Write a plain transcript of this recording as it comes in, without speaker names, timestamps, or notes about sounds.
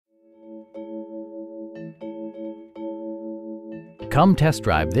Come test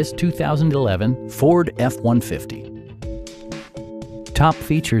drive this 2011 Ford F-150. Top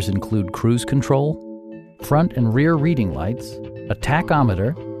features include cruise control, front and rear reading lights, a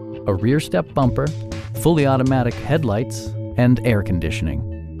tachometer, a rear step bumper, fully automatic headlights, and air conditioning.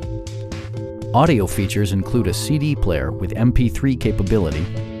 Audio features include a CD player with MP3 capability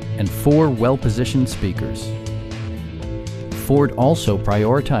and 4 well-positioned speakers. Ford also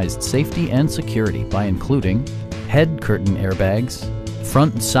prioritized safety and security by including head curtain airbags,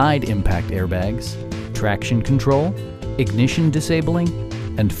 front and side impact airbags, traction control, ignition disabling,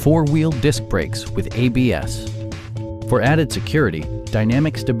 and 4-wheel disc brakes with ABS. For added security,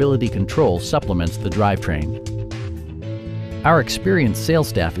 dynamic stability control supplements the drivetrain. Our experienced sales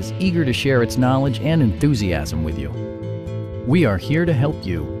staff is eager to share its knowledge and enthusiasm with you. We are here to help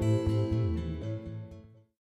you.